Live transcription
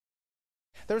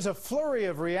There's a flurry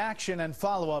of reaction and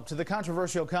follow-up to the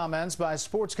controversial comments by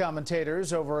sports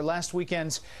commentators over last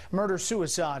weekend's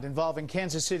murder-suicide involving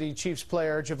Kansas City Chiefs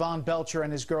player Javon Belcher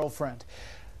and his girlfriend.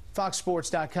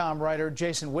 FoxSports.com writer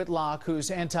Jason Whitlock, whose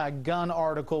anti-gun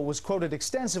article was quoted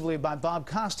extensively by Bob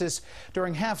Costas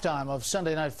during halftime of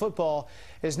Sunday Night Football,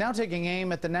 is now taking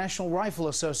aim at the National Rifle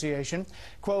Association.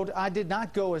 Quote, "I did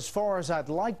not go as far as I'd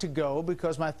like to go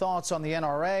because my thoughts on the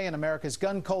NRA and America's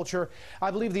gun culture.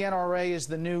 I believe the NRA is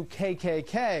the new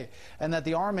KKK and that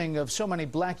the arming of so many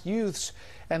black youths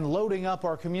and loading up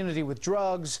our community with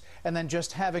drugs and then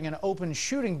just having an open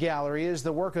shooting gallery is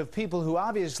the work of people who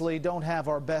obviously don't have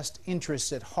our best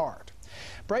interests at heart."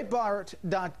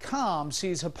 Breitbart.com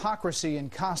sees hypocrisy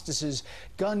in Costas's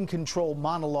gun control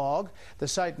monologue. The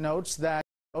site notes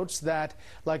that,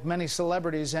 like many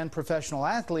celebrities and professional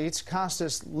athletes,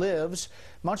 Costas lives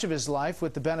much of his life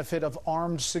with the benefit of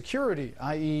armed security,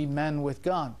 i.e. men with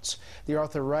guns. The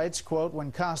author writes, quote,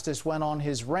 "When Costas went on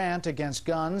his rant against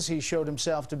guns, he showed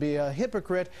himself to be a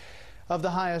hypocrite of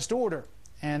the highest order.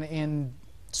 And in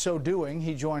so doing,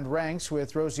 he joined ranks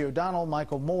with Rosie O'Donnell,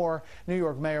 Michael Moore, New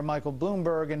York Mayor Michael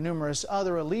Bloomberg, and numerous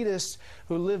other elitists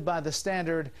who live by the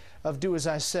standard of do as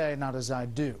I say, not as I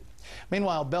do."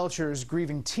 Meanwhile, Belcher's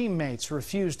grieving teammates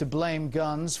refused to blame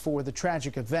guns for the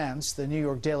tragic events. The New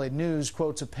York Daily News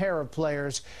quotes a pair of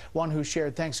players, one who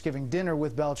shared Thanksgiving dinner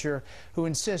with Belcher, who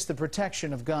insists the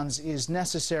protection of guns is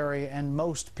necessary and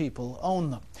most people own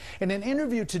them. In an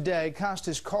interview today,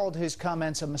 Costas called his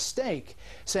comments a mistake,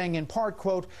 saying in part,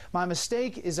 quote, "My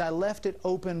mistake is I left it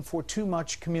open for too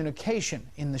much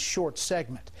communication in the short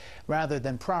segment, rather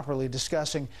than properly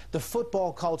discussing the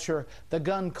football culture, the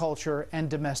gun culture, and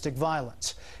domestic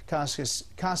violence."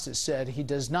 Costas said he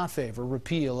does not favor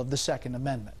repeal of the Second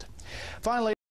Amendment. Finally,